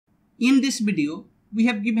In this video, we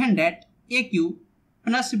have given that a cube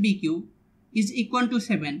plus b cube is equal to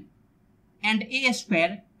 7 and a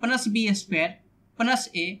square plus b square plus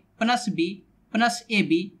a plus b plus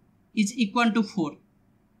ab is equal to 4,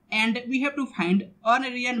 and we have to find all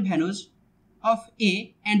real values of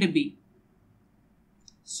a and b.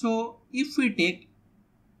 So if we take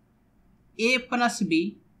a plus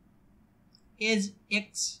b is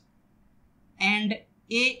x and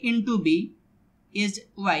a into b is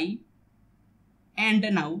y, and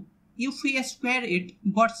now if we square it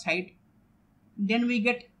both sides, then we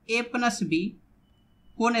get a plus b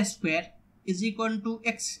whole square is equal to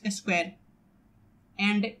x square,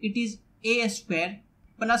 and it is a square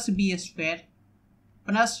plus b square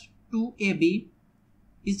plus 2ab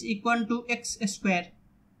is equal to x square,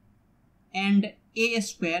 and a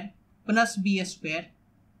square plus b square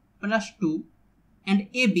plus 2 and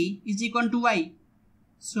ab is equal to y.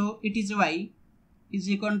 So it is y is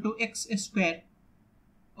equal to x square,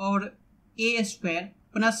 or a square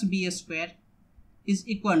plus b square is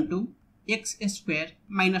equal to x square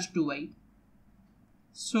minus 2y.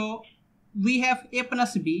 So we have a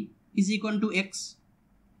plus b is equal to x,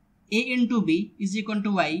 a into b is equal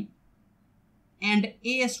to y, and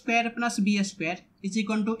a square plus b square is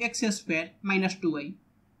equal to x square minus 2y.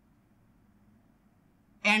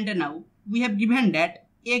 And now we have given that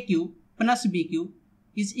a cube plus b cube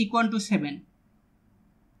is equal to 7.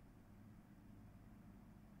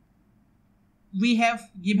 We have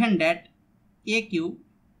given that a cube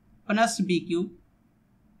plus b cube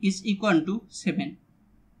is equal to 7,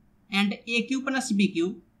 and a cube plus b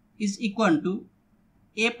cube is equal to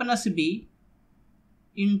a plus b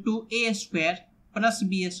into a square plus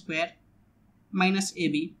b square minus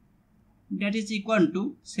ab, that is equal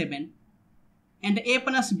to 7, and a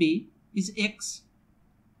plus b is x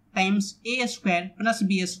times a square plus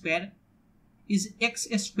b square is x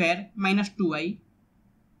square minus 2y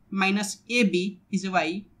minus ab is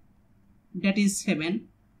y, that is 7,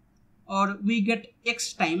 or we get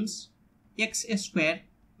x times x square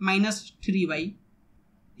minus 3y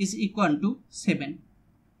is equal to 7.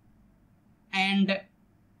 And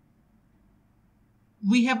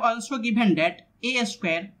we have also given that a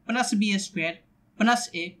square plus b square plus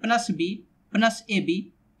a plus b plus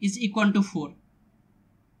ab is equal to 4.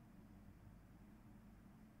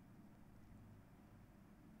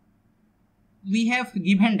 We have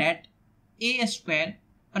given that a square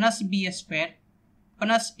plus b square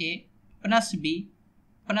plus a plus b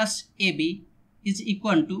plus ab is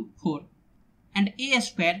equal to 4, and a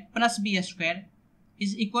square plus b square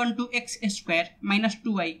is equal to x square minus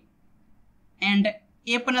 2y, and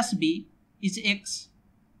a plus b is x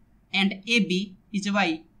and ab is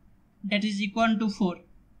y, that is equal to 4,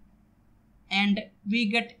 and we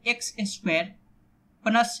get x square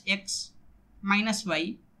plus x minus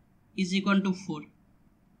y is equal to 4,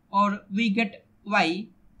 or we get y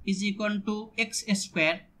is equal to x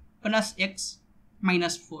square plus x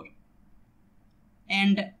minus 4.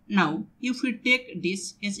 And now if we take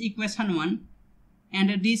this as equation 1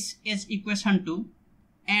 and this as equation 2,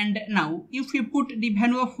 and now if we put the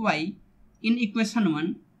value of y in equation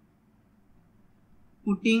 1,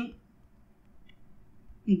 putting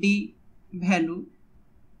the value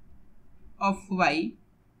of y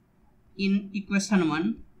in equation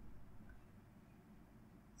 1,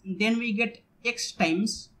 then we get x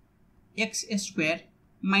times x square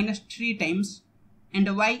minus 3 times,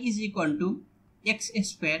 and y is equal to x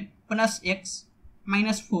square plus x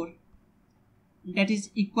minus 4, that is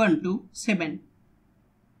equal to 7,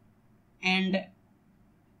 and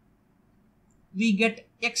we get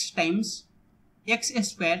x times x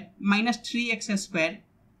square minus 3x square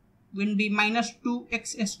will be minus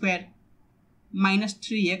 2x square minus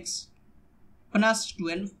 3x plus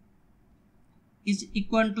 12 is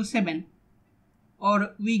equal to 7,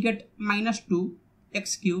 or we get minus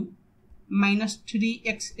 2x cube minus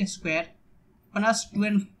 3x square plus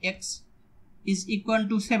 12x is equal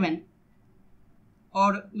to 7,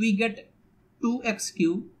 or we get 2x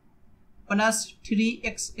cube plus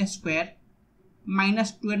 3x square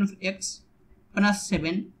minus 12x plus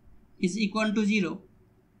 7 is equal to 0.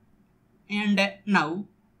 And now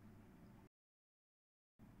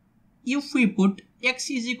if we put x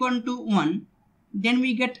is equal to 1, then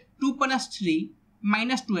we get 2 plus 3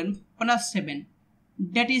 minus 12 plus 7,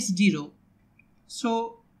 that is 0.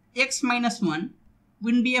 So x minus 1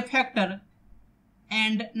 will be a factor,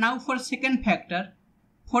 and now for second factor,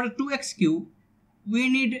 for 2x cube we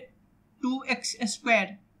need 2x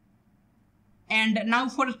square, and now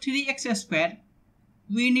for 3x square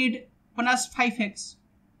we need plus 5x,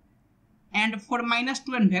 and for minus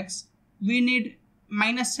 12x we need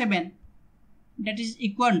minus 7, that is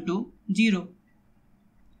equal to 0,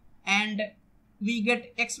 and we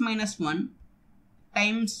get x minus 1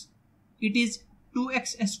 times it is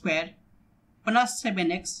 2x square plus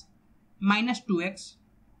 7x minus 2x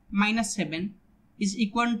minus 7 is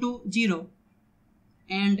equal to 0,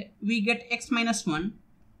 and we get x minus 1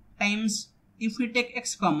 times, if we take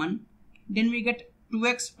x common, then we get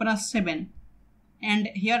 2x plus 7, and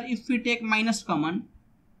here if we take minus common,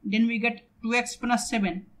 then we get 2x plus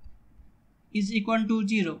 7 is equal to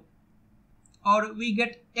 0, or we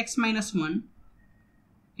get x minus 1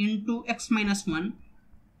 into x minus 1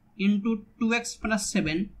 into 2x plus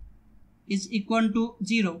 7 is equal to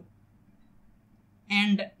 0,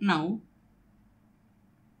 and now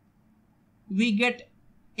we get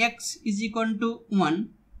x is equal to 1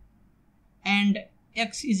 and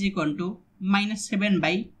x is equal to minus 7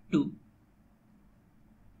 by 2,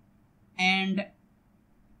 and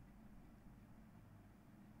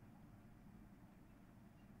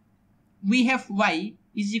we have y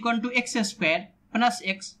is equal to x square plus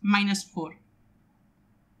x minus 4.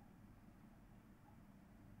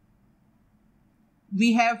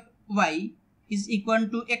 We have y is equal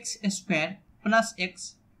to x square plus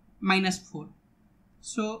x minus 4.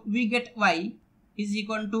 So we get y is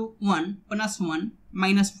equal to 1 plus 1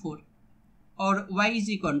 minus 4, or y is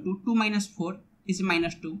equal to 2 minus 4 is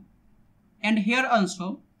minus 2. And here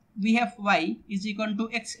also we have y is equal to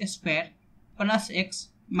x square plus x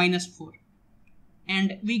minus 4,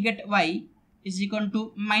 and we get y is equal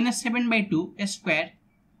to minus 7 by 2 square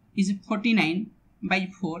is 49 by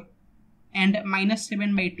 4, and minus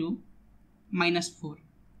 7 by 2 minus 4,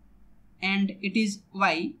 and it is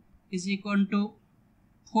y is equal to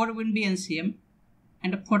 4 will be LCM,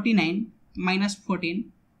 and 49 minus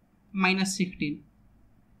 14 minus 16,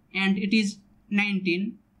 and it is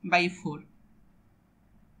 19 by 4.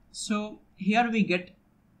 So here we get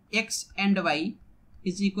x and y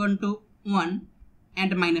is equal to 1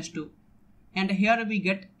 and minus 2, and here we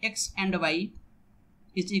get x and y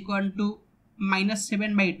is equal to minus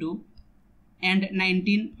 7 by 2 and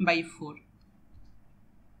 19 by 4,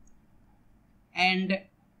 and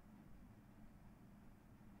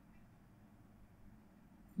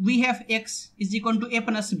we have x is equal to a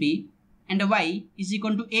plus b and y is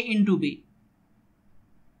equal to a into b.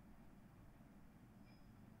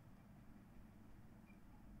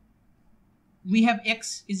 We have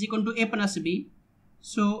x is equal to a plus b,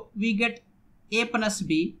 so we get a plus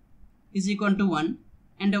b is equal to 1,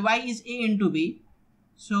 and y is a into b,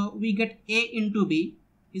 so we get a into b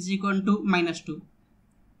is equal to minus 2,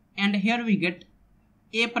 and here we get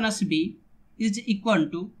a plus b is equal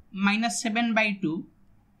to minus 7 by 2,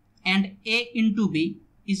 and a into b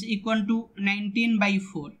is equal to 19 by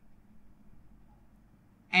 4,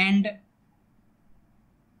 and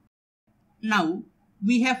now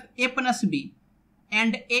we have a plus b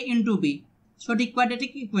and a into b. So the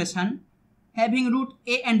quadratic equation having root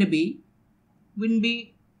a and b will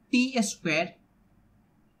be t square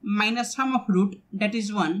minus sum of root, that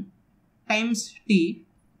is 1, times t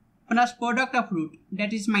plus product of root,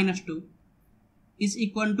 that is minus 2, is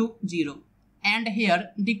equal to 0. And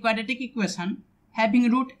here the quadratic equation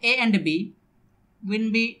having root a and b will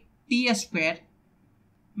be t square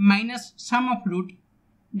minus sum of root,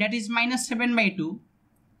 that is minus 7 by 2.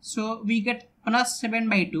 So we get plus 7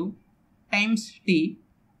 by 2 times t,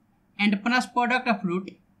 and plus product of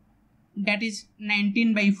root, that is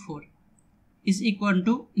 19 by 4, is equal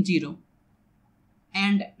to 0.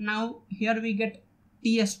 And now here we get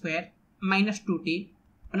t square minus 2t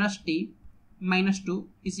plus t minus 2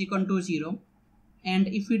 is equal to 0, and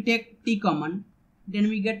if we take t common, then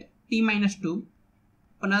we get t minus 2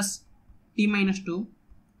 plus t minus 2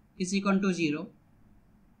 is equal to 0,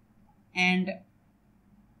 and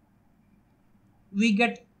we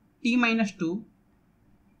get t minus 2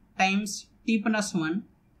 times t plus 1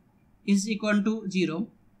 is equal to 0,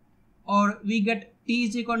 or we get t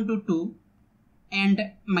is equal to 2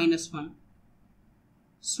 and minus 1.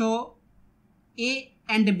 So a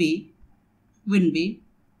and b will be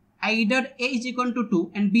either a is equal to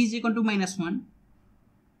 2 and b is equal to minus 1,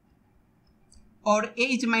 or a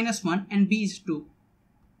is minus 1 and b is 2.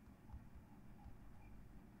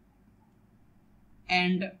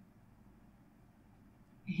 And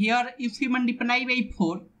here if we multiply by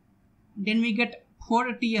 4, then we get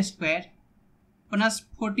 4t square plus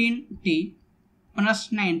 14t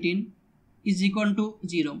plus 19 is equal to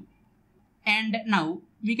 0. And now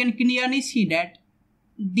we can clearly see that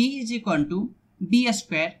d is equal to b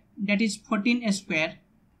square, that is 14 square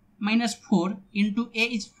minus 4 into a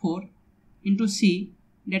is 4 into c,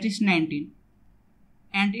 that is 19,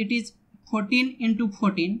 and it is 14 into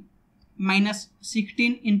 14 minus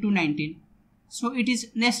 16 into 19. so it is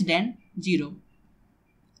less than 0.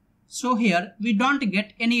 So here we don't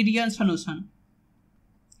get any real solution.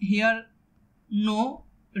 Here no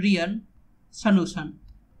real solution.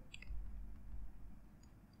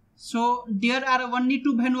 So there are only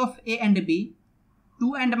two values of a and b,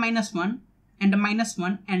 2 and -1 and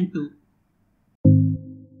 -1 and 2.